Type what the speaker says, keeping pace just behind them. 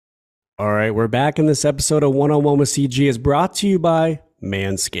All right, we're back in this episode of One on One with CG is brought to you by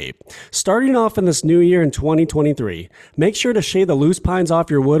Manscaped. Starting off in this new year in 2023, make sure to shave the loose pines off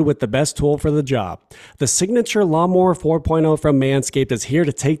your wood with the best tool for the job. The signature Lawnmower 4.0 from Manscaped is here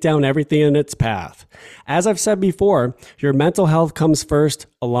to take down everything in its path. As I've said before, your mental health comes first,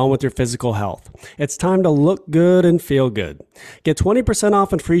 along with your physical health. It's time to look good and feel good. Get 20%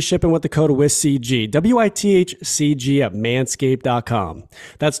 off and free shipping with the code WITHCG, WITHCG at manscaped.com.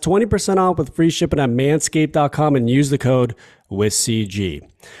 That's 20% off with free shipping at manscaped.com and use the code WITHCG.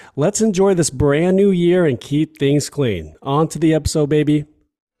 Let's enjoy this brand new year and keep things clean. On to the episode, baby.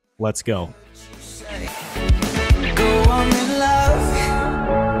 Let's go. Go on in love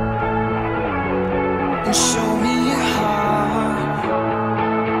and show me your heart,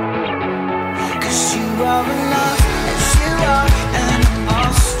 'cause you are in love as you are and I'm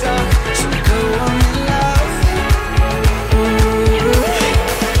all stuck. So go on in love. Ooh,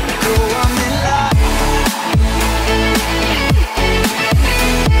 go on in love.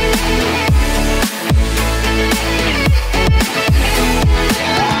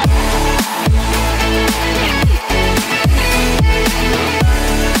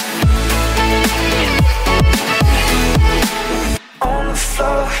 On the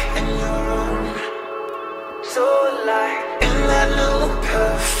floor in your room, so alive in that little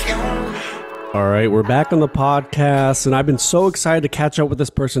perfume. All right, we're back on the podcast, and I've been so excited to catch up with this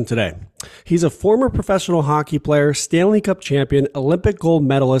person today. He's a former professional hockey player, Stanley Cup champion, Olympic gold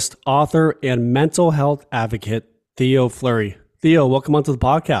medalist, author, and mental health advocate, Theo Fleury. Theo, welcome onto the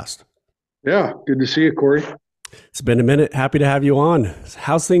podcast. Yeah, good to see you, Corey. It's been a minute. Happy to have you on.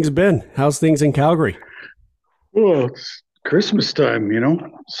 How's things been? How's things in Calgary? Well, it's Christmas time,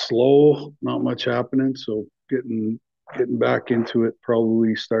 slow, not much happening. So getting back into it,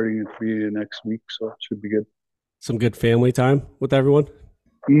 probably starting at the beginning of next week. So it should be good. Some good family time with everyone?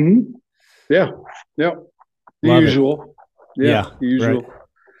 Mm-hmm. Yeah. The Love it. usual. Yeah, the usual. right.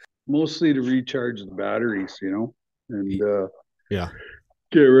 Mostly to recharge the batteries, and Yeah.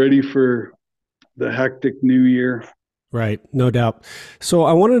 get ready for the hectic new year. Right, no doubt. So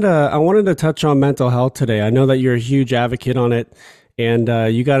I wanted to touch on mental health today. I know that you're a huge advocate on it, and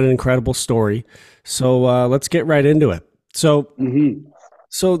you got an incredible story. So let's get right into it. So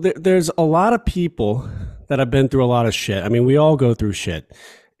Mm-hmm. there's a lot of people that have been through a lot of shit. I mean, we all go through shit,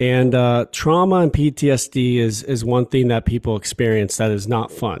 and trauma and PTSD is one thing that people experience that is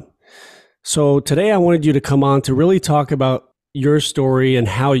not fun. So today I wanted you to come on to really talk about your story and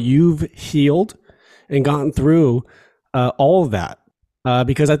how you've healed and gotten through all of that.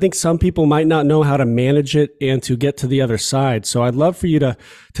 Because I think some people might not know how to manage it and to get to the other side. So I'd love for you to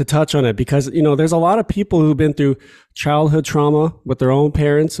touch on it because, there's a lot of people who've been through childhood trauma with their own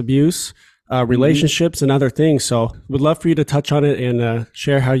parents, abuse, relationships and other things. So would love for you to touch on it and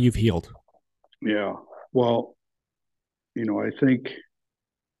share how you've healed. Yeah. Well, I think,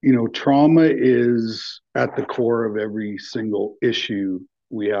 trauma is at the core of every single issue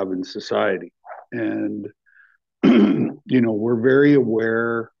we have in society. And, we're very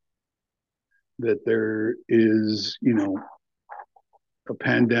aware that there is, a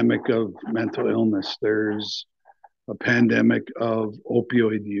pandemic of mental illness. There's a pandemic of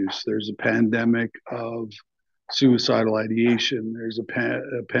opioid use. There's a pandemic of suicidal ideation. There's a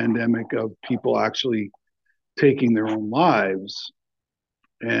pandemic of people actually taking their own lives.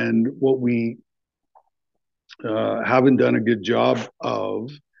 And what we haven't done a good job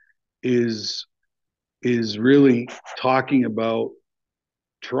of is really talking about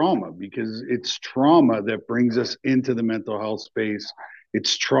trauma, because it's trauma that brings us into the mental health space.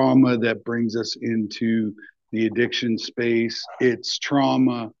 It's trauma that brings us into the addiction space. It's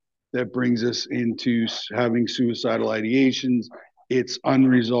trauma that brings us into having suicidal ideations. It's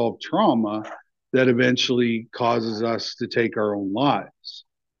unresolved trauma that eventually causes us to take our own lives.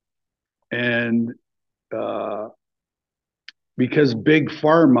 And because Big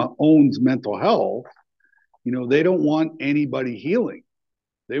Pharma owns mental health, they don't want anybody healing.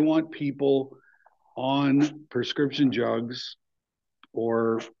 They want people on prescription drugs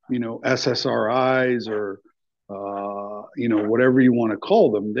or, SSRIs or, whatever you want to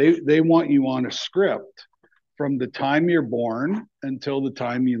call them. They want you on a script from the time you're born until the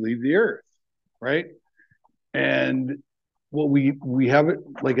time you leave the earth, right? And what we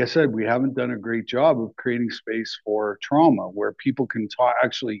haven't, like I said, we haven't done a great job of creating space for trauma where people can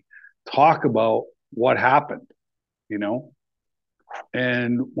actually talk about what happened,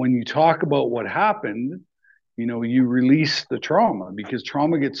 And when you talk about what happened, you release the trauma, because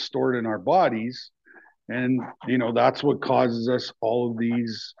trauma gets stored in our bodies. And, that's what causes us all of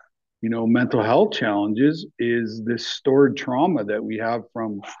these, mental health challenges, is this stored trauma that we have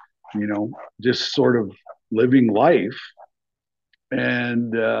from just sort of living life.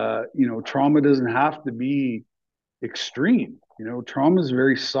 And, trauma doesn't have to be extreme. Trauma is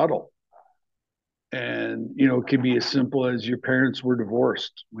very subtle. And, it can be as simple as your parents were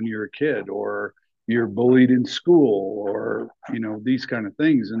divorced when you were a kid, or you're bullied in school, or, these kind of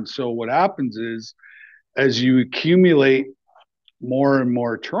things. And so what happens is, as you accumulate more and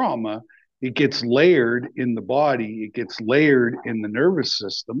more trauma, it gets layered in the body, it gets layered in the nervous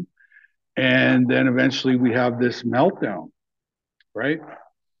system. And then eventually we have this meltdown, right?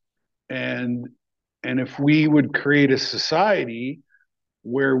 And if we would create a society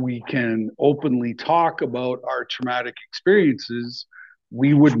where we can openly talk about our traumatic experiences,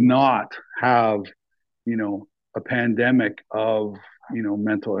 we would not have, a pandemic of,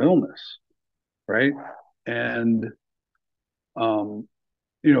 mental illness, right? And,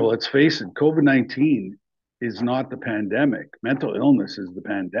 let's face it, COVID-19 is not the pandemic. Mental illness is the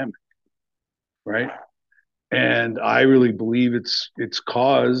pandemic, right? And I really believe it's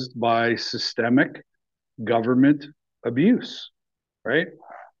caused by systemic government abuse, right?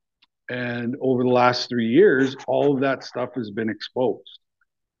 And over the last 3 years, all of that stuff has been exposed.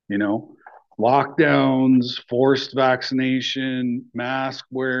 You know, lockdowns, forced vaccination, mask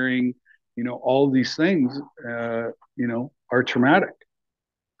wearing, all of these things, are traumatic,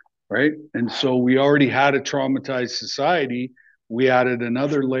 right? And so we already had a traumatized society. We added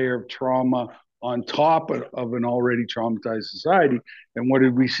another layer of trauma on top of an already traumatized society. And what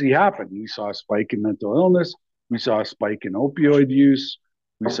did we see happen? We saw a spike in mental illness. We saw a spike in opioid use.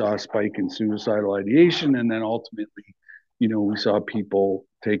 We saw a spike in suicidal ideation. And then ultimately, we saw people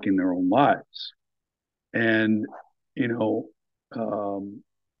taking their own lives. And, you know, um,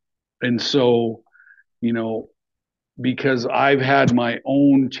 and so, you know, because I've had my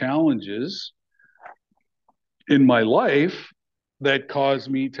own challenges in my life that caused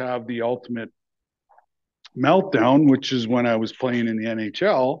me to have the ultimate meltdown, which is when I was playing in the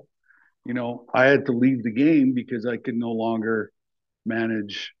NHL. I had to leave the game because I could no longer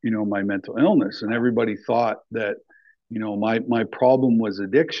manage, my mental illness. And everybody thought that, my problem was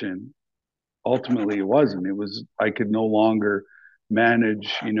addiction. Ultimately, it wasn't. It was, I could no longer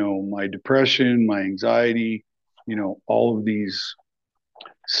manage, my depression, my anxiety, all of these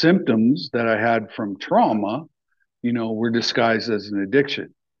symptoms that I had from trauma, were disguised as an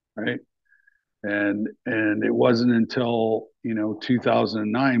addiction, right? And it wasn't until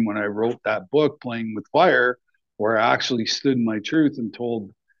 2009 when I wrote that book, Playing with Fire, where I actually stood in my truth and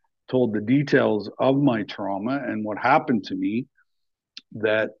told the details of my trauma and what happened to me,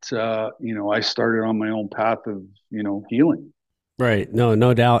 that I started on my own path of healing. Right. No,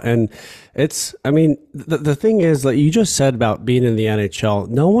 no doubt. And it's, I mean, the thing is, like you just said about being in the NHL,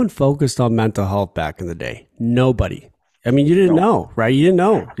 no one focused on mental health back in the day. Nobody. I mean, you didn't No, know, right? You didn't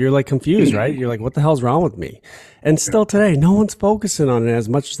know. You're like confused, right? You're like, what the hell's wrong with me? And still today, no one's focusing on it as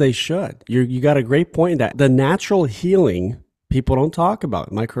much as they should. You got a great point that the natural healing people don't talk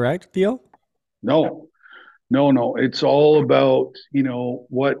about. Am I correct, Theo? no, no. It's all about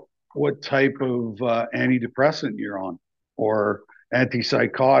what type of antidepressant you're on, or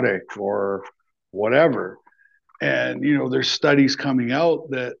antipsychotic, or whatever. And there's studies coming out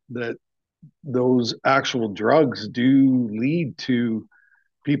that those actual drugs do lead to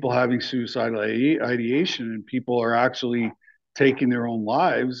people having suicidal ideation, and people are actually taking their own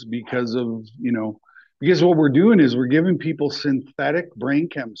lives because what we're doing is we're giving people synthetic brain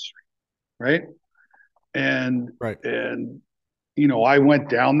chemistry, right? and Right. and I went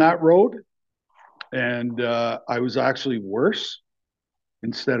down that road, and I was actually worse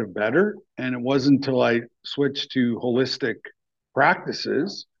instead of better. And it wasn't until I switched to holistic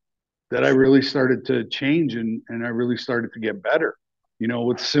practices that I really started to change, and I really started to get better,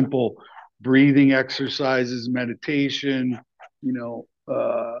 with simple breathing exercises, meditation,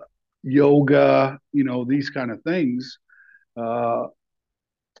 yoga, these kind of things, uh,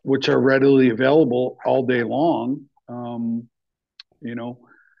 which are readily available all day long, you know,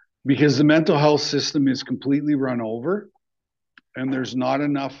 because the mental health system is completely run over, and there's not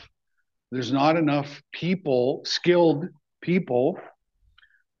enough people, skilled people,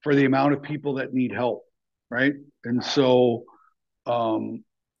 for the amount of people that need help, right? And so, um,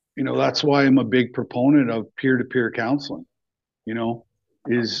 that's why I'm a big proponent of peer-to-peer counseling. You know,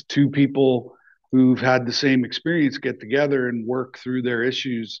 is two people who've had the same experience get together and work through their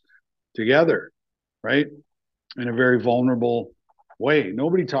issues together, right? In a very vulnerable way.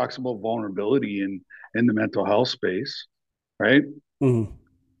 Nobody talks about vulnerability in the mental health space, right? Mhm.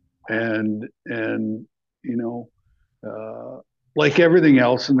 And you know, like everything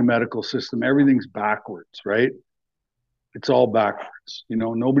else in the medical system, everything's backwards, right? It's all backwards.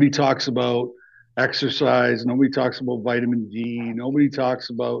 Nobody talks about exercise. Nobody talks about vitamin D. Nobody talks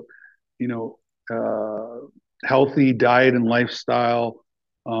about, you know, healthy diet and lifestyle.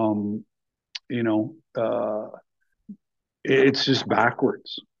 Um, you know, it's just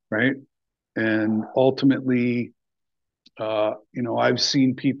backwards, right? And ultimately, I've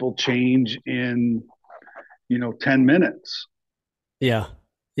seen people change in, 10 minutes Yeah.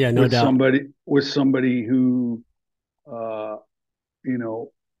 Yeah, no with doubt. somebody uh, you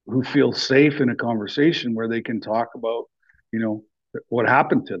know, who feels safe in a conversation where they can talk about, you know, what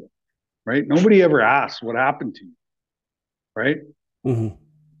happened to them, right? Nobody ever asks what happened to you, right? Hmm.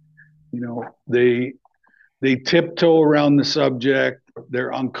 They tiptoe around the subject.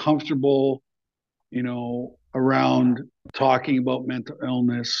 They're uncomfortable, around talking about mental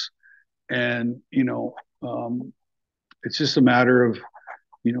illness, and it's just a matter of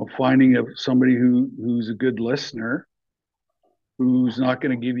finding somebody who's a good listener, who's not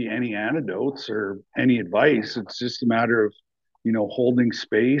going to give you any antidotes or any advice. It's just a matter of holding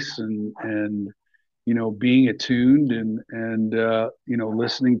space and being attuned and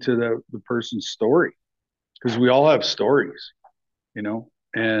listening to the person's story, because we all have stories, you know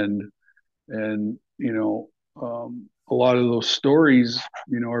and a lot of those stories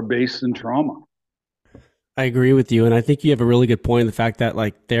are based in trauma. I agree with you. And I think you have a really good point in the fact that,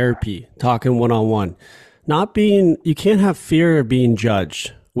 like, therapy, talking one on one, not being, you can't have fear of being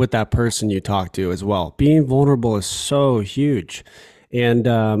judged with that person you talk to as well. Being vulnerable is so huge. And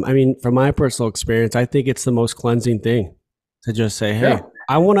I mean, from my personal experience, I think it's the most cleansing thing to just say, Yeah. hey,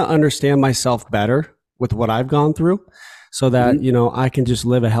 I want to understand myself better with what I've gone through so that, Mm-hmm. I can just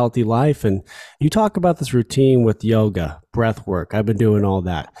live a healthy life. And you talk about this routine with yoga, breath work. I've been doing all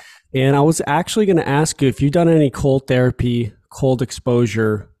that. And I was actually going to ask you if you've done any cold therapy, cold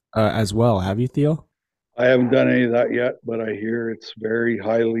exposure as well. Have you, Theo? I haven't done any of that yet, but I hear it's very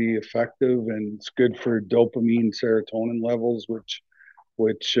highly effective and it's good for dopamine, serotonin levels, which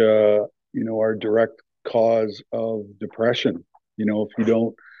are direct cause of depression. If you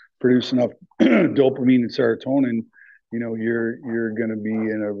don't produce enough dopamine and serotonin, you're going to be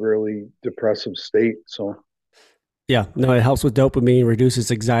in a really depressive state. So Yeah, no, it helps with dopamine,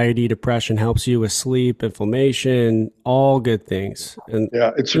 reduces anxiety, depression, helps you with sleep, inflammation, all good things. And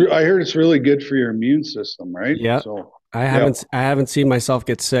yeah, I heard it's really good for your immune system, right? yeah, So I yeah. haven't I haven't seen myself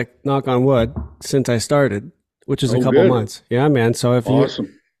get sick, knock on wood, since I started, which is a Oh, couple good. months. Yeah, man. So if you Awesome.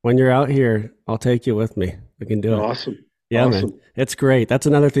 when you're out here, I'll take you with me. We can do it. Awesome. Yeah, man. Awesome. It's great. That's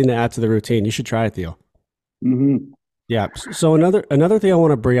another thing to add to the routine. You should try it, Theo. Hmm. Yeah. So another thing I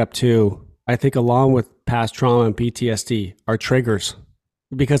want to bring up too, I think along with past trauma and PTSD are triggers,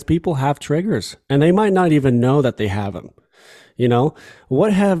 because people have triggers and they might not even know that they have them. You know,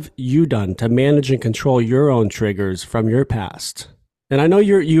 what have you done to manage and control your own triggers from your past? And I know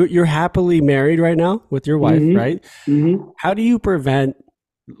you're happily married right now with your wife, Hmm. right? Hmm. How do you prevent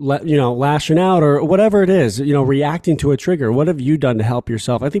lashing out or whatever it is, reacting to a trigger? What have you done to help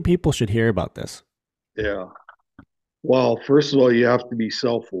yourself? I think people should hear about this. Yeah. Well, first of all, you have to be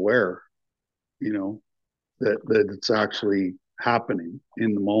self-aware, you know, that it's actually happening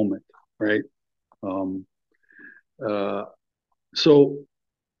in the moment, right? Um, uh, so,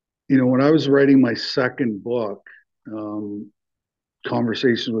 when I was writing my second book, um,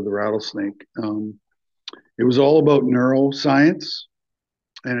 Conversations with a Rattlesnake, it was all about neuroscience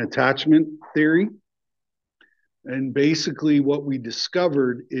and attachment theory. And basically, what we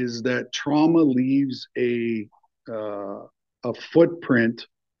discovered is that trauma leaves uh, a footprint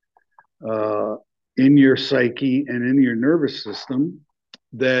in your psyche and in your nervous system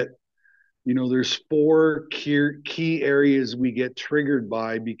that there's four key areas we get triggered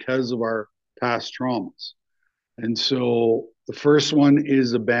by because of our past traumas. And so the first one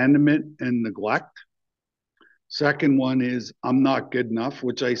is abandonment and neglect. Second one is I'm not good enough,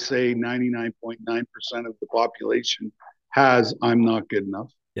 which I say 99.9% of the population has I'm not good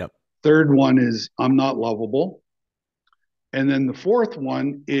enough. Yep. Third one is I'm not lovable. And then the fourth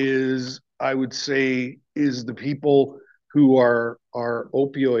one is, I would say, is the people who are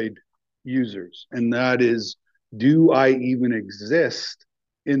opioid users. And that is, do I even exist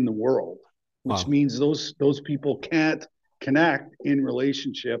in the world? Which Wow. means those people can't connect in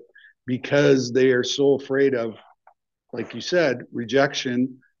relationship because they are so afraid of, like you said,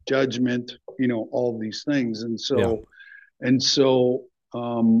 rejection, judgment, all these things. And Yeah. so and so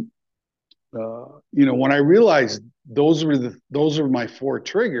when I realized those were my four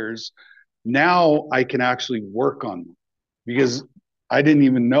triggers, now I can actually work on them, because I didn't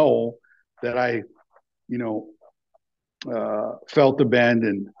even know that I, you know, felt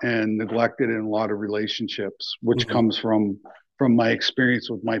abandoned and neglected in a lot of relationships, which Hmm. comes from my experience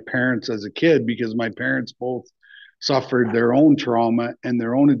with my parents as a kid, because my parents both suffered their own trauma and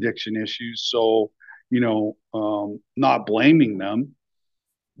their own addiction issues. So, not blaming them,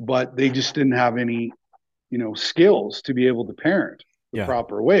 but they just didn't have any, skills to be able to parent the Yeah.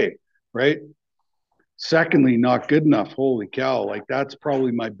 proper way, right? Secondly, not good enough. Holy cow! Like that's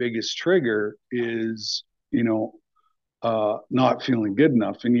probably my biggest trigger is, you know, not feeling good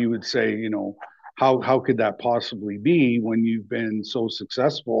enough. And you would say, how could that possibly be when you've been so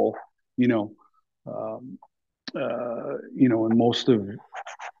successful, you know, um, in most of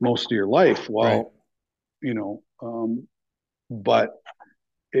your life? Right. Well, but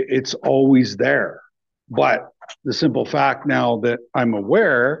it's always there. But the simple fact now that I'm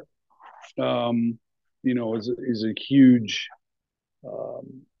aware, um, is a huge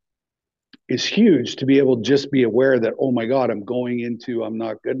um, is huge to be able to just be aware that, oh my God, I'm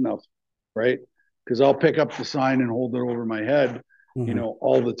not good enough, right? Because I'll pick up the sign and hold it over my head, Hmm.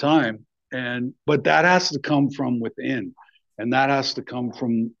 all the time. But that has to come from within. And that has to come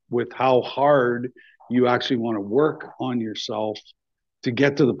from with how hard you actually want to work on yourself to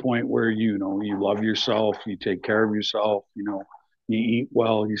get to the point where, you love yourself, you take care of yourself, you eat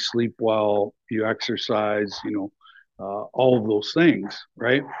well, you sleep well, you exercise, all of those things,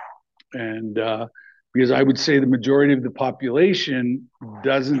 right? And because I would say the majority of the population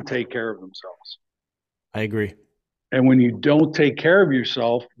doesn't take care of themselves. I agree. And when you don't take care of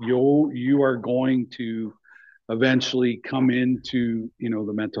yourself, you are going to eventually come into,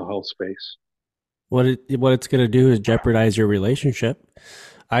 the mental health space. What it's going to do is jeopardize your relationship.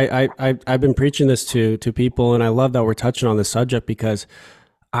 I've been preaching this to people, and I love that we're touching on this subject because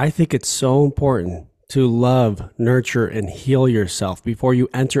I think it's so important to love, nurture, and heal yourself before you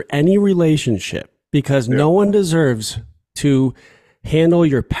enter any relationship because Yeah. no one deserves to handle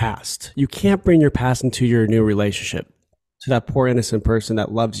your past. You can't bring your past into your new relationship to that poor innocent person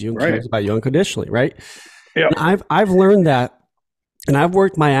that loves you and Right. cares about you unconditionally, right? Yeah. And I've learned that, and I've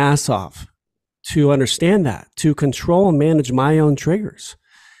worked my ass off to understand that, to control and manage my own triggers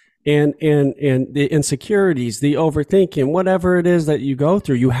and the insecurities, the overthinking, whatever it is that you go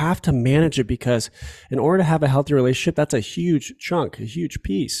through, you have to manage it because in order to have a healthy relationship, that's a huge chunk, a huge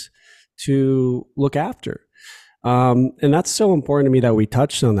piece to look after. And that's so important to me that we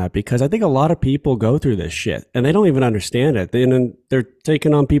touched on that because I think a lot of people go through this shit and they don't even understand it. And they're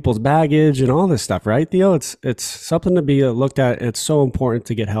taking on people's baggage and all this stuff, right, Theo? It's something to be looked at. It's so important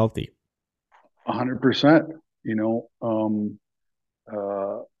to get healthy. 100%. You know,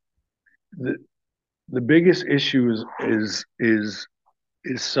 uh, the the biggest issue is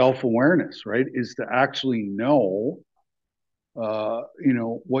self awareness, right? Is to actually know,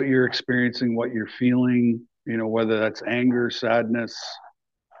 what you're experiencing, what you're feeling, whether that's anger, sadness,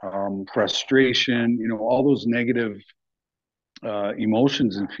 frustration, all those negative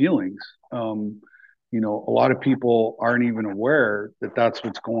emotions and feelings. A lot of people aren't even aware that that's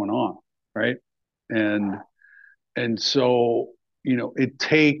what's going on, right? And so, it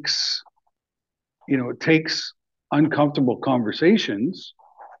takes uncomfortable conversations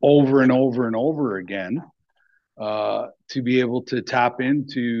over and over and over again to be able to tap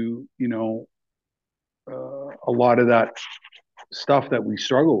into, a lot of that stuff that we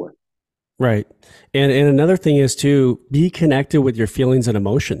struggle with. Right. And another thing is to be connected with your feelings and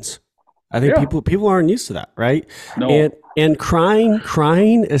emotions. I think Yeah. people aren't used to that, right? And No. and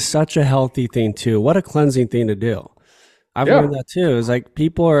crying is such a healthy thing too. What a cleansing thing to do. I've Yeah. learned that too. It's like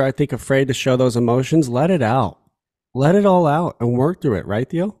people are, I think, afraid to show those emotions. Let it out. Let it all out and work through it, right,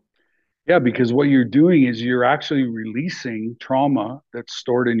 Theo? Yeah, because what you're doing is you're actually releasing trauma that's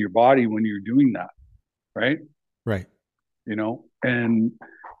stored in your body when you're doing that, right? Right. And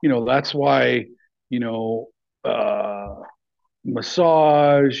that's why, you know, uh,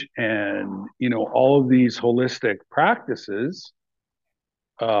 massage and all of these holistic practices,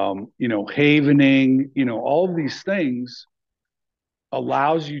 havening, all of these things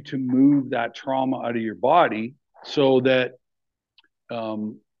allows you to move that trauma out of your body so that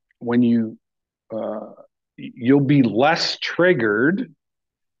um, when uh, you'll be less triggered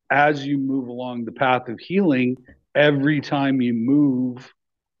as you move along the path of healing every time you move,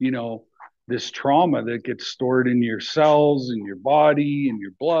 you know, this trauma that gets stored in your cells, in your body, in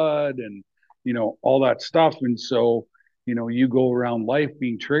your blood, and, all that stuff. And so, you go around life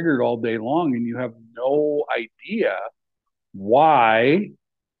being triggered all day long and you have no idea why,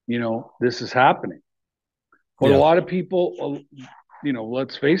 this is happening. But a Yeah. lot of people,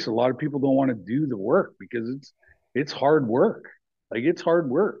 let's face it, a lot of people don't want to do the work because it's hard work. Like it's hard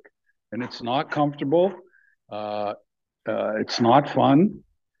work, and it's not comfortable. Uh, It's not fun,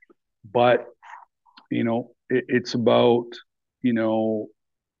 but it's about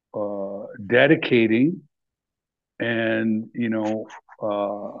dedicating and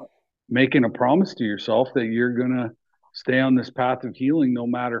making a promise to yourself that you're gonna stay on this path of healing, no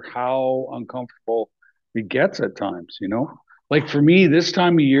matter how uncomfortable it gets at times. Like for me, this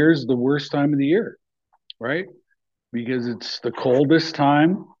time of year is the worst time of the year, right? Because it's the coldest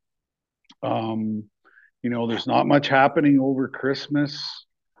time. Um, there's not much happening over Christmas,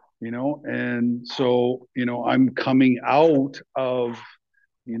 and so, I'm coming out of,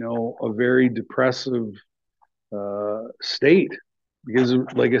 a very depressive state because,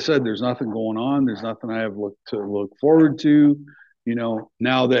 like I said, there's nothing going on. There's nothing I have to look forward to.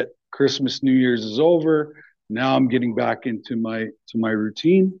 Now that Christmas, New Year's is over, now I'm getting back into my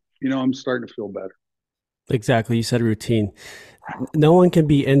routine. I'm starting to feel better. Exactly. You said routine. No one can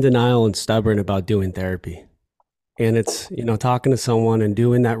be in denial and stubborn about doing therapy. And it's, talking to someone and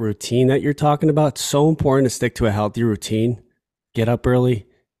doing that routine that you're talking about. It's so important to stick to a healthy routine, get up early,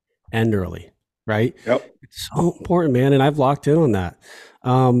 end early, right? Yep. It's so important, man. And I've locked in on that.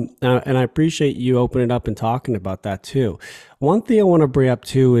 And I appreciate you opening up and talking about that too. One thing I want to bring up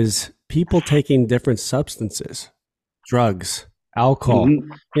too is people taking different substances, drugs, alcohol,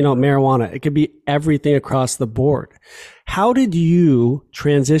 Mm-hmm. marijuana. It could be everything across the board. How did you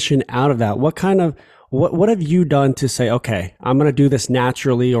transition out of that? What have you done to say, okay, I'm going to do this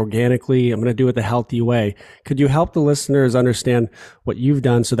naturally, organically. I'm going to do it the healthy way. Could you help the listeners understand what you've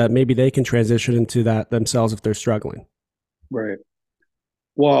done so that maybe they can transition into that themselves if they're struggling? Right.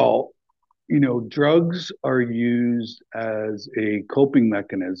 Well, drugs are used as a coping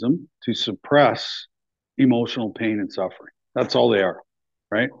mechanism to suppress emotional pain and suffering. That's all they are,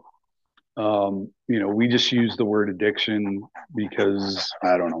 right? We just use the word addiction because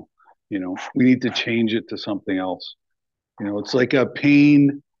I don't know, we need to change it to something else. It's like a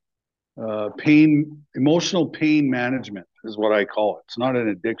emotional pain management is what I call it. It's not an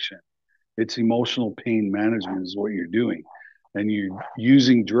addiction. It's emotional pain management is what you're doing. And you're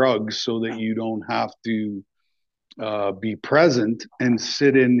using drugs so that you don't have to be present and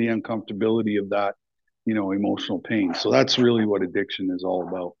sit in the uncomfortability of that, emotional pain. So that's really what addiction is all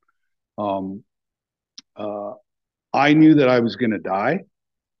about. Um, uh, I knew that I was going to die,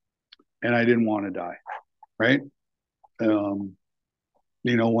 and I didn't want to die. Right. Um,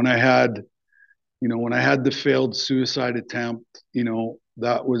 when I had the failed suicide attempt,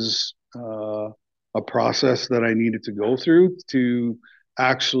 that was a process that I needed to go through to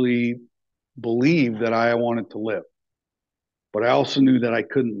actually believe that I wanted to live. But I also knew that I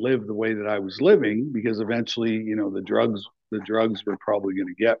couldn't live the way that I was living because eventually, the drugs were probably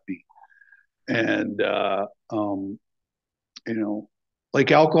going to get me. And you know,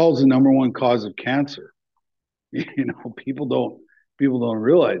 like alcohol is the number one cause of cancer. People don't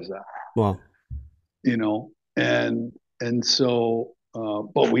realize that. Well, And so,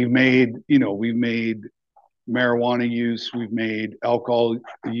 but we've made marijuana use, we've made alcohol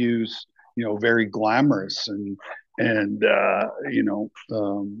use, very glamorous and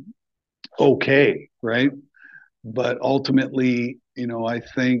okay, right? But ultimately, I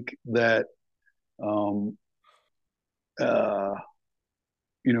think that um, uh,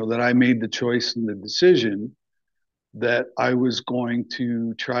 that I made the choice and the decision that I was going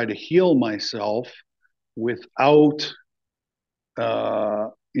to try to heal myself without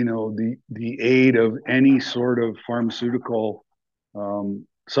the aid of any sort of pharmaceutical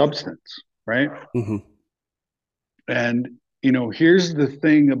substance, right? mhm. And here's the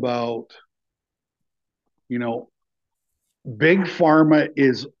thing about you know big pharma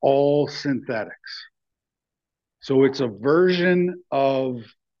is all synthetics, so it's a version of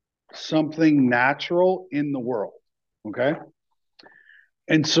something natural in the world. Okay,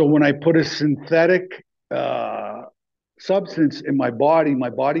 and so when I put a synthetic uh, substance in my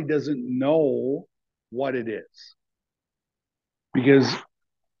body doesn't know what it is because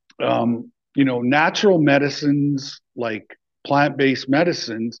natural medicines like plant-based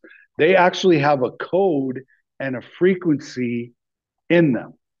medicines, they actually have a code and a frequency in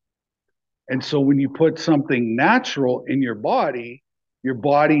them. And so when you put something natural in your body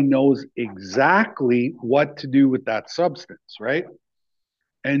knows exactly what to do with that substance, right?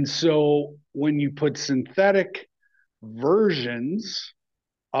 And so when you put synthetic versions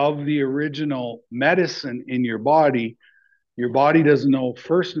of the original medicine in your body doesn't know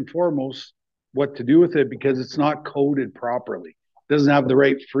first and foremost what to do with it because it's not coded properly. It doesn't have the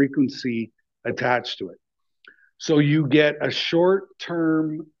right frequency attached to it. So you get a short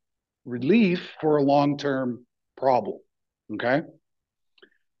term relief for a long term problem. Okay.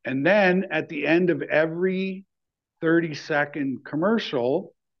 And then at the end of every 30-second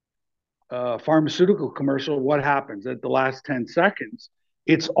commercial, pharmaceutical commercial, what happens at the last 10 seconds?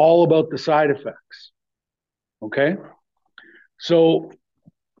 It's all about the side effects. Okay. So,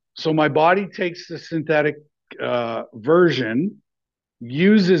 so my body takes the synthetic version,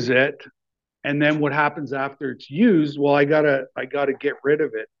 uses it, and then what happens after it's used? Well, I gotta get rid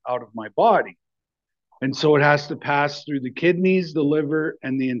of it out of my body. And so it has to pass through the kidneys, the liver,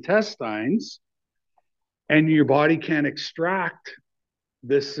 and the intestines. And your body can't extract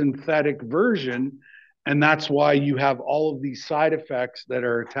this synthetic version. And that's why you have all of these side effects that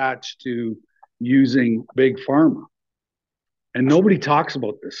are attached to using big pharma. And nobody talks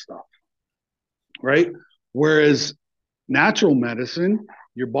about this stuff, right? Whereas natural medicine,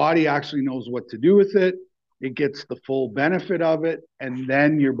 your body actually knows what to do with it. It gets the full benefit of it, and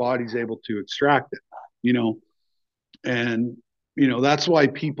then your body's able to extract it, you know. And, that's why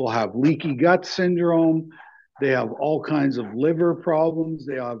people have leaky gut syndrome. They have all kinds of liver problems.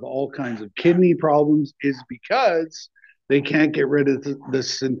 They have all kinds of kidney problems, is because they can't get rid of the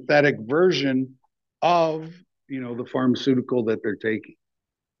synthetic version of, the pharmaceutical that they're taking.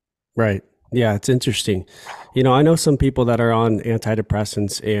 Right. Yeah, it's interesting. I know some people that are on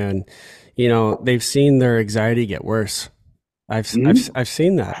antidepressants and, they've seen their anxiety get worse. I've seen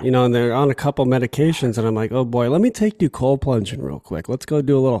that, and they're on a couple medications and I'm like, oh boy, let me take you cold plunging real quick. Let's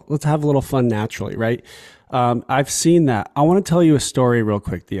have a little fun naturally. Right. I've seen that. I want to tell you a story real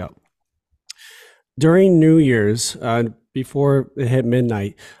quick, Theo. During New Year's, before it hit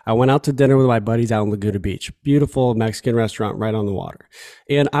midnight, I went out to dinner with my buddies out in Laguna Beach. Beautiful Mexican restaurant right on the water.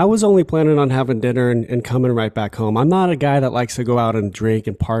 And I was only planning on having dinner and coming right back home. I'm not a guy that likes to go out and drink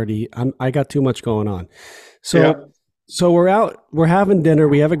and party. I got too much going on. So, Yeah. so we're out, we're having dinner.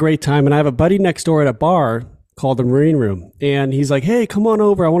 We have a great time. And I have a buddy next door at a bar called the Marine Room. And he's like, hey, come on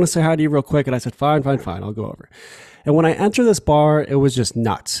over. I want to say hi to you real quick. And I said, fine. I'll go over. And when I enter this bar, it was just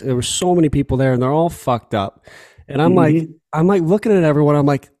nuts. There were so many people there and they're all fucked up. And I'm like looking at everyone. I'm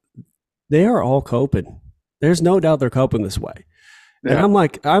like, they are all coping. There's no doubt they're coping this way. And Yeah. I'm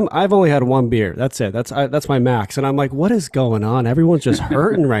like, I've only had one beer. That's it. That's my max. And I'm like, what is going on? Everyone's just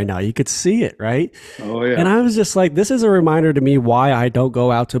hurting right now. You could see it, right? Oh, yeah. And I was just like, this is a reminder to me why I don't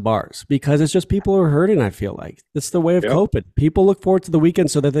go out to bars, because it's just people who are hurting. I feel like it's the way of Yep. coping. People look forward to the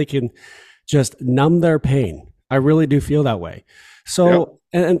weekend so that they can just numb their pain. I really do feel that way. So,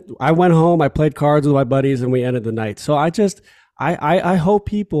 and I went home, I played cards with my buddies and we ended the night. So I hope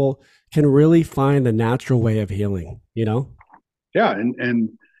people can really find the natural way of healing, Yeah. And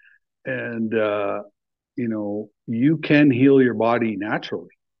you can heal your body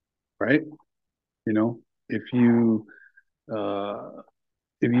naturally, right? If uh,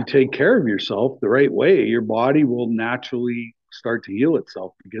 if you take care of yourself the right way, your body will naturally start to heal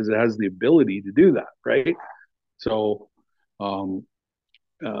itself because it has the ability to do that, right? So, um,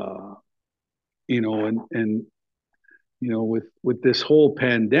 uh, and with this whole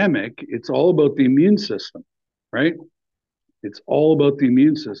pandemic, it's all about the immune system, right? It's all about the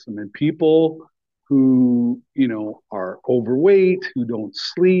immune system, and people who are overweight, who don't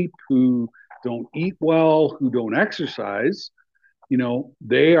sleep, who don't eat well, who don't exercise,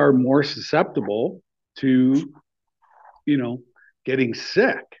 they are more susceptible to getting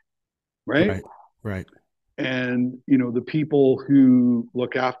sick, right? Right. Right. And the people who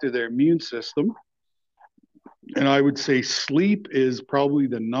look after their immune system, and I would say sleep is probably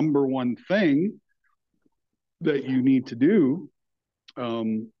the number one thing that you need to do,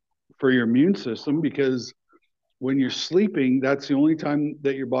 for your immune system, because when you're sleeping, that's the only time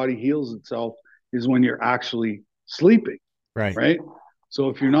that your body heals itself, is when you're actually sleeping, Right. right? So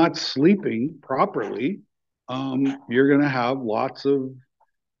if you're not sleeping properly, you're going to have lots of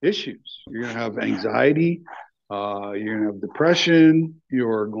issues. You're going to have anxiety. You're going to have depression.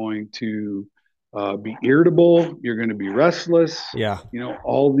 You're going to be irritable. You're going to be restless. Yeah.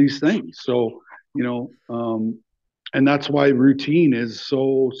 All these things. So, and that's why routine is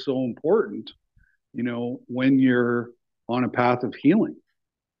so, so important, when you're on a path of healing.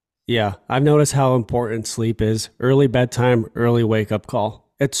 Yeah. I've noticed how important sleep is. Early bedtime, early wake up call.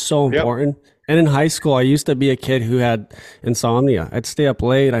 It's so Yep. important. And in high school, I used to be a kid who had insomnia. I'd stay up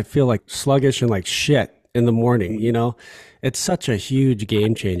late. I feel like sluggish and like shit in the morning. It's such a huge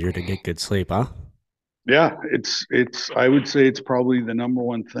game changer to get good sleep, huh? Yeah. I would say it's probably the number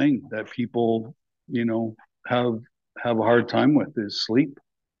one thing that people, have a hard time with, is sleep.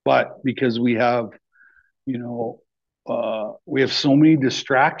 But because we have so many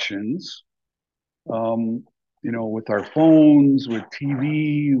distractions, with our phones, with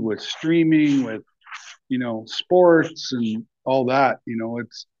TV, with streaming, with, sports and all that,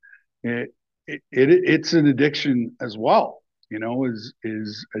 it's an addiction as well,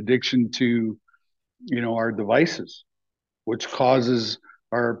 is addiction to, our devices, which causes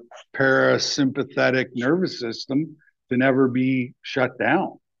our parasympathetic nervous system to never be shut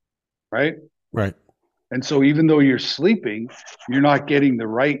down, right? Right. And so even though you're sleeping, you're not getting the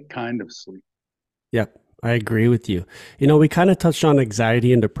right kind of sleep. Yep. I agree with you. We kind of touched on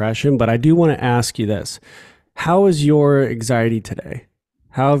anxiety and depression, but I do want to ask you this. How is your anxiety today?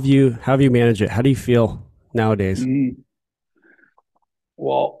 How have you managed it? How do you feel nowadays? Mm.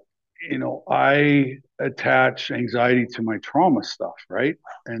 Well, I attach anxiety to my trauma stuff, right?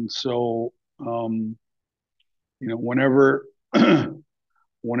 And so, whenever,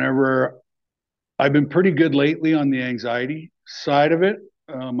 whenever I've been pretty good lately on the anxiety side of it,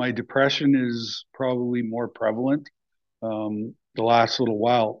 my depression is probably more prevalent the last little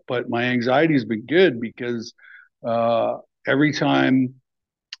while, but my anxiety has been good because uh, every time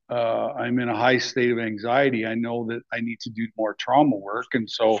I'm in a high state of anxiety, I know that I need to do more trauma work, and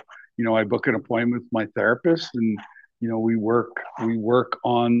so I book an appointment with my therapist, and we work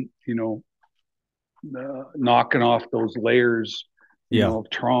on knocking off those layers, Yeah. of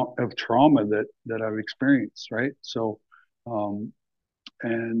trauma that I've experienced, right? So, um,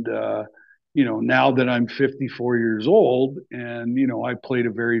 and now that I'm 54 years old, and I played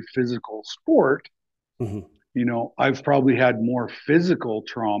a very physical sport, Hmm. I've probably had more physical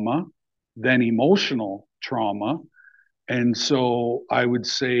trauma than emotional trauma. And so I would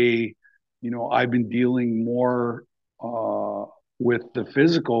say, I've been dealing more with the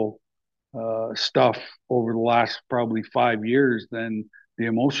physical stuff over the last probably 5 years than the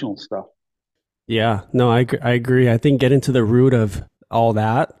emotional stuff. Yeah. No, I agree. I think getting to the root of all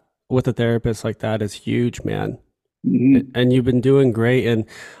that with a therapist like that is huge, man. Mm-hmm. And you've been doing great. And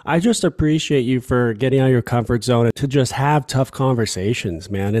I just appreciate you for getting out of your comfort zone to just have tough conversations,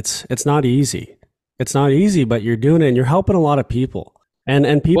 man. It's not easy. It's not easy, but you're doing it and you're helping a lot of people.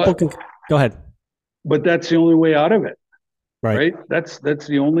 And people But can go ahead. but that's the only way out of it, Right. right? That's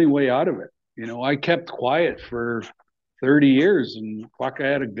the only way out of it. I kept quiet for 30 years, and fuck, I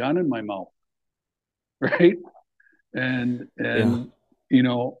had a gun in my mouth, right? and Yeah.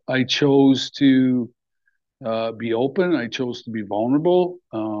 and I chose to be open. I chose to be vulnerable.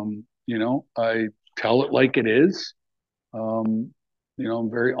 I tell it like it is. um,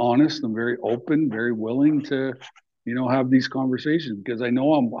 I'm very honest, I'm very open, very willing to have these conversations because I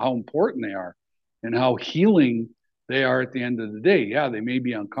know how important they are and how healing they are at the end of the day. Yeah, they may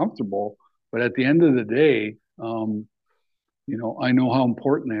be uncomfortable, but at the end of the day, I know how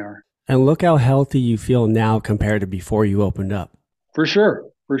important they are. And look how healthy you feel now compared to before you opened up. For sure,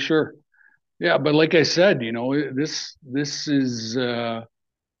 for sure. Yeah, but like I said, this is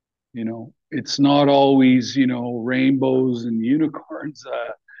it's not always rainbows and unicorns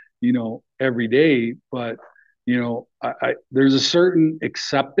every day, but there's a certain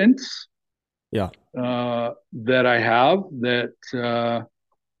acceptance Yeah. that I have that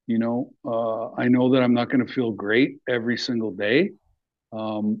I know that I'm not going to feel great every single day,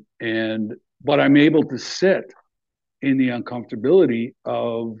 and but I'm able to sit in the uncomfortability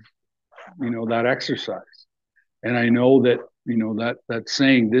of that exercise. And I know that that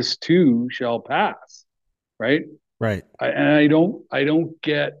saying, "This too shall pass," right? Right. And I don't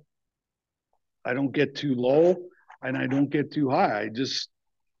get too low, and I don't get too high. I just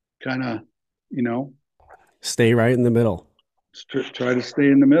kind of you know Stay right in the middle. try to stay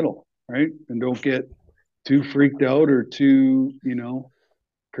in the middle, right? And don't get too freaked out or too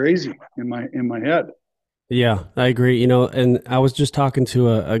crazy in my head. Yeah, I agree. And I was just talking to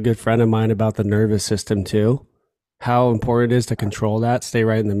a good friend of mine about the nervous system too, how important it is to control that, stay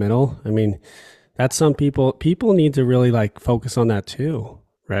right in the middle. I mean, that's some people need to really like focus on that too,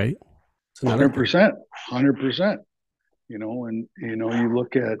 right? It's another thing. 100%, 100%. And you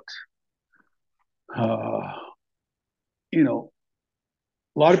look at uh, you know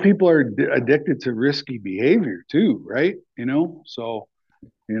a lot of people are addicted to risky behavior too, right? So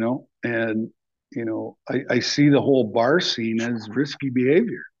and I see the whole bar scene as risky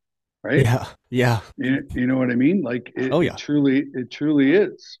behavior, right? Yeah. Yeah. You know what I mean? Like it, Oh it yeah. truly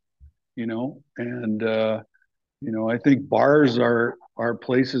is, and I think bars are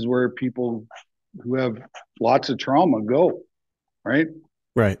places where people who have lots of trauma go, right?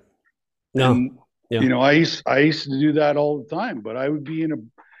 Right. No. And Yeah. I used to do that all the time, but I would be in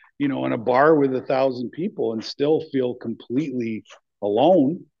a bar with 1,000 people and still feel completely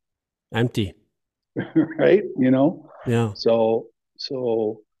alone, Empty. right? Yeah. So,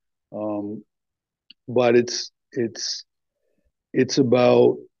 um, but it's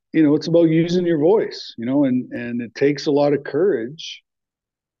about it's about using your voice, and it takes a lot of courage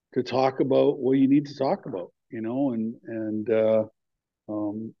to talk about what you need to talk about,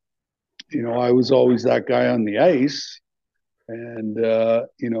 um, I was always that guy on the ice, and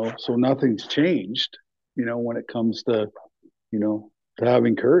so nothing's changed, when it comes to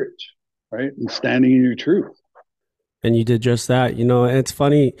having courage, right, and standing in your truth. And you did just that, and it's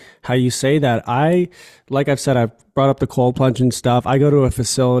funny how you say that. Like I've said, I've brought up the cold plunge and stuff. I go to a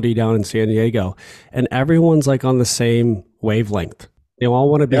facility down in San Diego, and everyone's like on the same wavelength. They all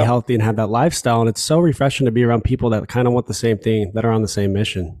want to be Yep, healthy and have that lifestyle. And it's so refreshing to be around people that kind of want the same thing, that are on the same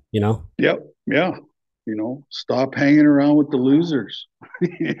mission, you know? yep, yeah. Stop hanging around with the losers.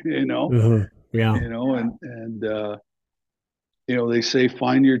 you know, Hmm. Yeah. they say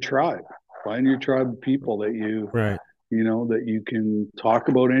find your tribe of people that Right. that you can talk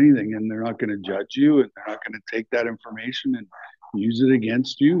about anything, and they're not going to judge you, and they're not going to take that information and use it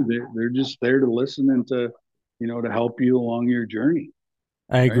against you. They're just there to listen and to help you along your journey,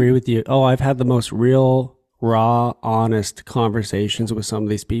 I right? agree with you. Oh, I've had the most real, raw, honest conversations with some of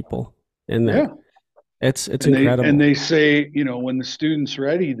these people in there. Yeah. It's And incredible. they say, when the student's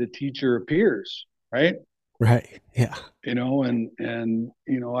ready, the teacher appears, right? Right. Yeah.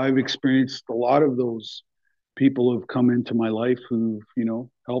 I've experienced a lot of those people who've come into my life who've,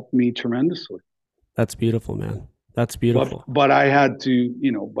 helped me tremendously. That's beautiful, man. That's But beautiful. but I had to,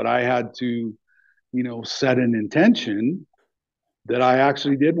 set an intention that I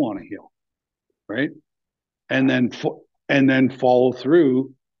actually did want to heal, right? And then follow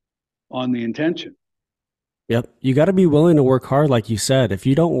through on the intention. Yep. You got to be willing to work hard, like you said. If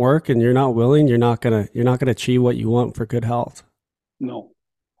you don't work and you're not willing, you're not gonna achieve what you want for good health. No,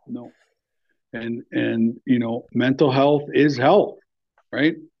 no. And mental health is health,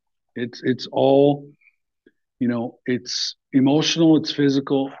 right? It's all, it's emotional, it's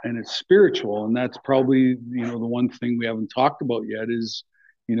physical, and it's spiritual. And that's probably, the one thing we haven't talked about yet is,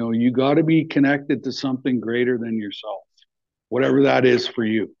 you got to be connected to something greater than yourself, whatever that is for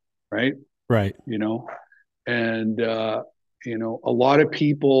you, right? Right. You know, and a lot of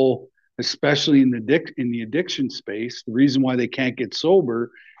people, especially in the addiction space, the reason why they can't get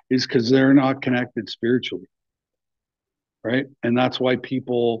sober is because they're not connected spiritually, right? And that's why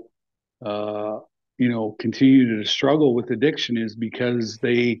people uh, continue to struggle with addiction, is because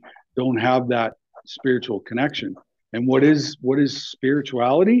they don't have that spiritual connection. And what is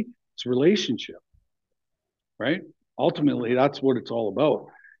spirituality? It's relationship, right? Ultimately, that's what it's all about.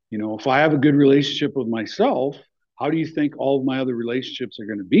 If I have a good relationship with myself, how do you think all of my other relationships are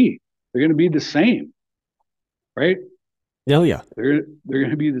going to be? They're going to be the same, right? Oh yeah. They're going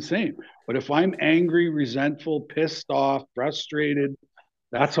to be the same. But if I'm angry, resentful, pissed off, frustrated,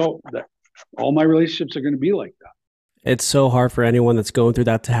 that's all my relationships are going to be like that. It's so hard for anyone that's going through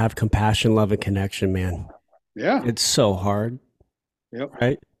that to have compassion, love, and connection, man. Yeah. It's so hard, Yep.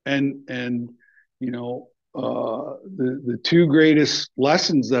 right? And the two greatest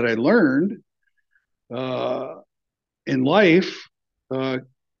lessons that I learned uh, in life uh,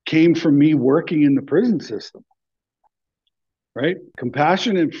 came from me working in the prison system, right?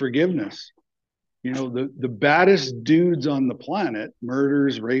 Compassion and forgiveness. The baddest dudes on the planet,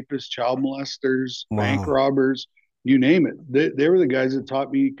 murderers, rapists, child molesters, bank Wow. robbers, you name it. They were the guys that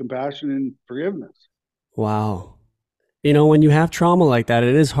taught me compassion and forgiveness. Wow. When you have trauma like that,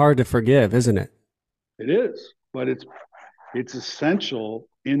 it is hard to forgive, isn't it? It is, but it's essential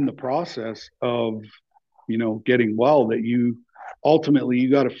in the process of getting well, that you ultimately you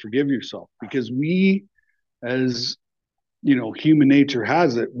got to forgive yourself, because we, as human nature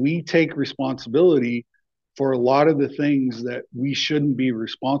has it, we take responsibility for a lot of the things that we shouldn't be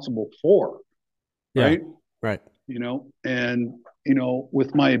responsible for, Yeah. right? Right. And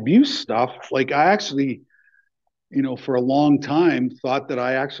with my abuse stuff, like I actually, for a long time thought that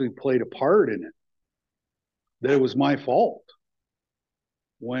I actually played a part in it, that it was my fault,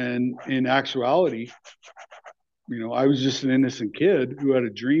 when in actuality, I was just an innocent kid who had a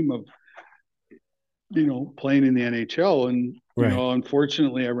dream of, playing in the NHL. And, Right.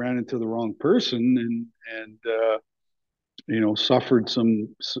 unfortunately I ran into the wrong person, and suffered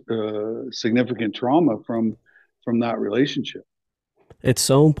some significant trauma from that relationship. It's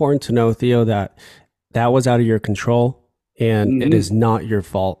so important to know, Theo, that that was out of your control and it is Mm-hmm. not your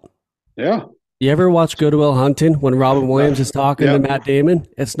fault. Yeah. You ever watch Good Will Hunting when Robin Williams That, is talking yeah. to Matt Damon?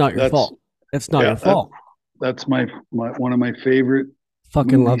 It's not your That's, fault. It's not yeah, your fault. that's my one of my favorite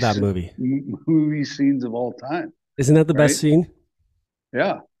Fucking love that movies movie. movie scenes of all time, Isn't that the best right? scene?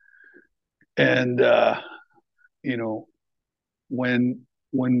 Yeah. And you know, when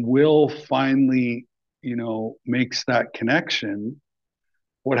Will finally, makes that connection,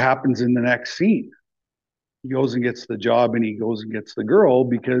 what happens in the next scene? he goes and gets the job and he goes and gets the girl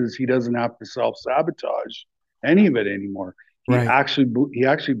because he doesn't have to self-sabotage any of it anymore. Right. He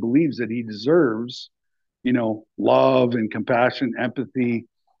actually believes that he deserves, love and compassion, empathy,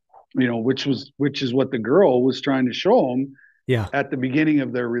 which is what the girl was trying to show him Yeah. at the beginning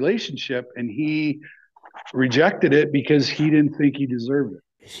of their relationship, and he rejected it because he didn't think he deserved it.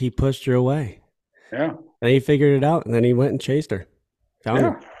 He pushed her away. Yeah. And he figured it out, and then he went and chased her, found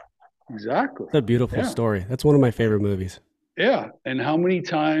Yeah, her. exactly. It's a beautiful Yeah. story. That's one of my favorite movies. Yeah. And how many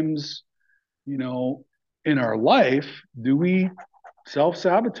times, you know, in our life do we self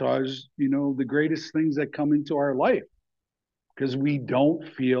sabotage, the greatest things that come into our life because we don't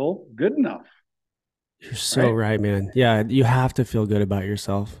feel good enough, You're so right? right, man. Yeah, you have to feel good about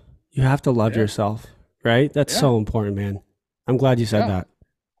yourself. You have to love Yeah. yourself, right? That's Yeah. so important, man. I'm glad you said Yeah. that.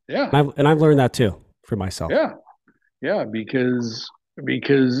 Yeah. And I've learned that too for myself. Yeah. Yeah. Because,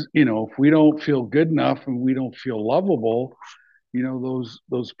 if we don't feel good enough and we don't feel lovable,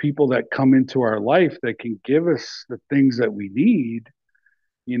 those people that come into our life that can give us the things that we need,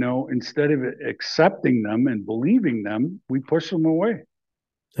 instead of accepting them and believing them, we push them away.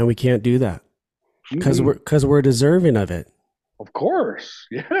 And we can't do that Mm-mm. because we're deserving of it. Of course,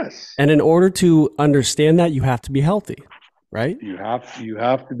 yes. And in order to understand that, you have to be healthy, right? You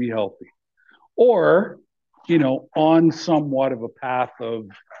have to be healthy, or on somewhat of a path of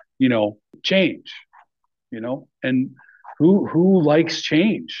change. And who likes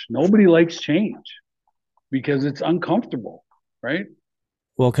change? Nobody likes change because it's uncomfortable, right?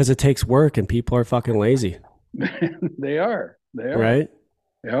 Well, because it takes work and people are fucking lazy, They are. They are. right?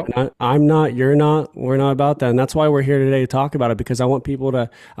 Yeah. And I'm not, you're not, we're not about that. And that's why we're here today to talk about it because I want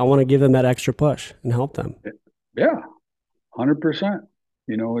to give them that extra push and help them. Yeah. 100%.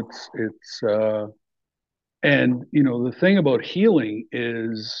 And the thing about healing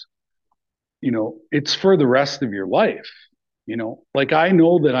is, it's for the rest of your life. Like I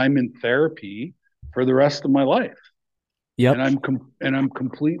know that I'm in therapy for the rest of my life, and Yep. I'm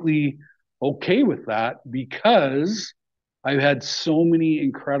completely okay with that because I've had so many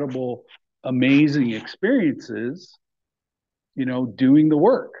incredible, amazing experiences, doing the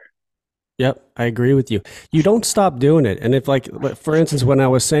work. Yep, I agree with you. You don't stop doing it. And if like for instance when I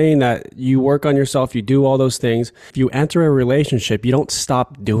was saying that you work on yourself, you do all those things, if you enter a relationship, you don't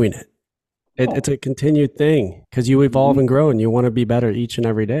stop doing it. It's Oh, a continued thing because you evolve mm-hmm. and grow and you want to be better each and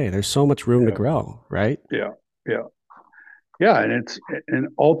every day. There's so much room to Yeah, grow, right? yeah, yeah, yeah. And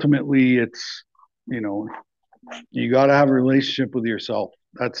ultimately, it's you know, you got to have a relationship with yourself.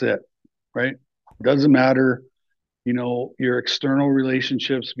 That's it, right? Doesn't matter, your external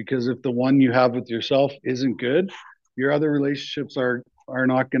relationships, because if the one you have with yourself isn't good, your other relationships are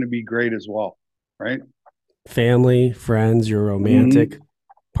not going to be great as well, right? Family, friends, your romantic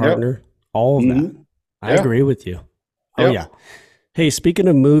Mm-hmm. Yep. partner, all of that. Mm-hmm. I Yeah. agree with you. Oh Yep. yeah. Hey, speaking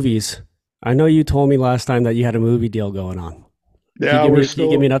of movies, I know you told me last time that you had a movie deal going on. Yeah. Can you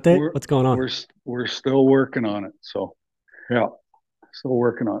give me an update? What's going on? We're still working on it. So yeah, still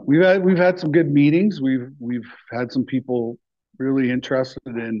working on it. We've had some good meetings. We've had some people really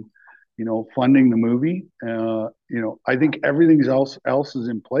interested in funding the movie. I think everything else is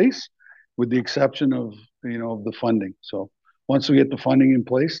in place, with the exception of of the funding. So once we get the funding in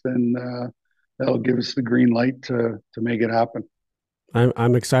place, then that'll give us the green light to make it happen.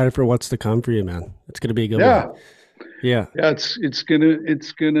 I'm excited for what's to come for you, man. It's gonna be a good one. Yeah, Yeah. yeah. It's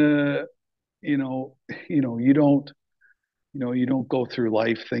gonna you know you don't go through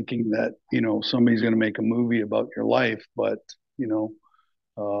life thinking that somebody's going to make a movie about your life, but you know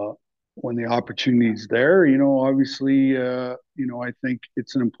uh, when the opportunity's there, obviously, I think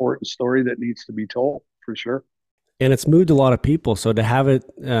it's an important story that needs to be told for sure. And it's moved a lot of people. So to have it,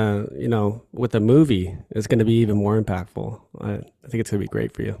 with a movie is going to be even more impactful. I think it's going to be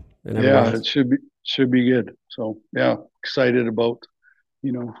great for you and everyone Yeah, else. it should be good. So yeah, excited about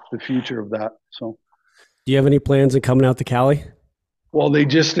the future of that. So Do you have any plans in coming out to Cali? well, they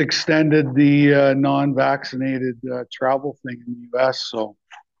just extended the non-vaccinated travel thing in the U.S., so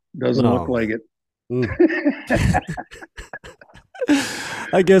doesn't look Oh, like it. mm.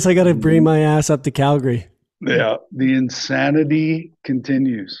 I guess I got to bring my ass up to Calgary. Yeah, the insanity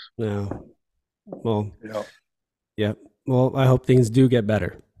continues. No. Well, Yeah, yeah. Well, I hope things do get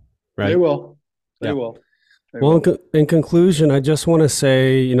better. they Right. will. They Yeah. will. They Well, will. in conclusion, I just want to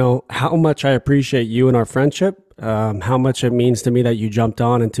say, how much I appreciate you and our friendship, how much it means to me that you jumped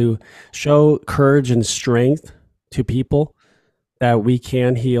on and to show courage and strength to people that we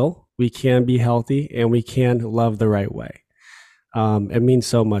can heal, we can be healthy, and we can love the right way. It means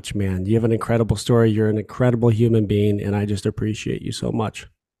so much, man. You have an incredible story. You're an incredible human being, and I just appreciate you so much.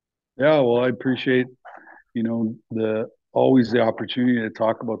 Yeah, well, I appreciate the always the opportunity to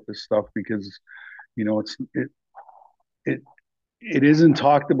talk about this stuff because, it it isn't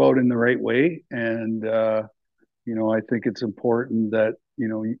talked about in the right way. And I think it's important that,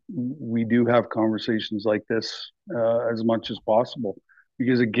 we do have conversations like this as much as possible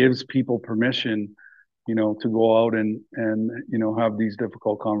because it gives people permission, to go out and have these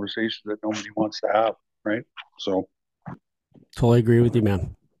difficult conversations that nobody wants to have. Right. So, Totally agree with you,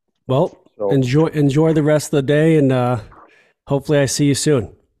 man. Well, so enjoy the rest of the day, and hopefully I see you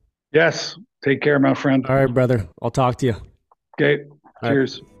soon. yes, take care, my friend. All right, brother. I'll talk to you. Okay. All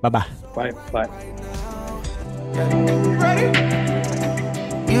Cheers. Right. Bye-bye. Bye. Bye.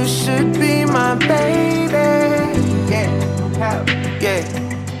 You should be my baby. Yeah.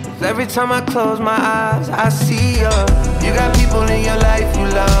 'Cause every time I close my eyes, I see you. You got people in your life you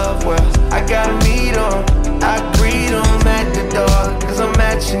love. Well, I gotta meet them. I greet them at the door. 'Cause I'm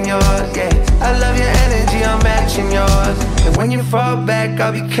matching yours. Yeah. I love your energy, I'm matching yours. And when you fall back,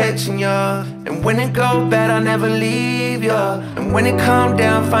 I'll be catching you. And when it go bad, I'll never leave you. And when it calm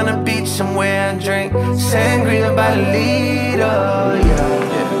down, find a beach somewhere and drink sangria by the leader.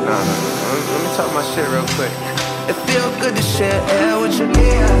 Let me talk my shit real quick. It feel good to share air with you.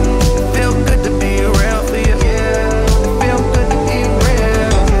 It feel good to be real for you. It feel good to be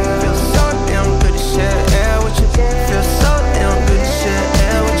real. It feels so damn good to share air with you. It feels so damn good to share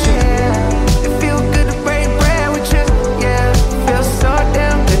air with you. It feel good to break bread with you. Yeah, it feels so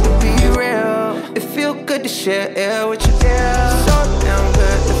damn good to be real. It feel good to share air with you. So damn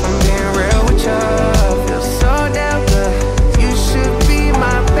good if I'm being real with you. It feels so damn good. You should be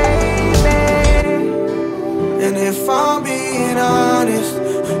my baby. And if I'm being honest,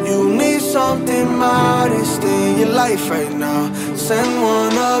 you need something modest in your life right now. Send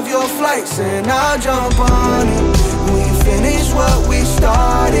one of your flights and I'll jump on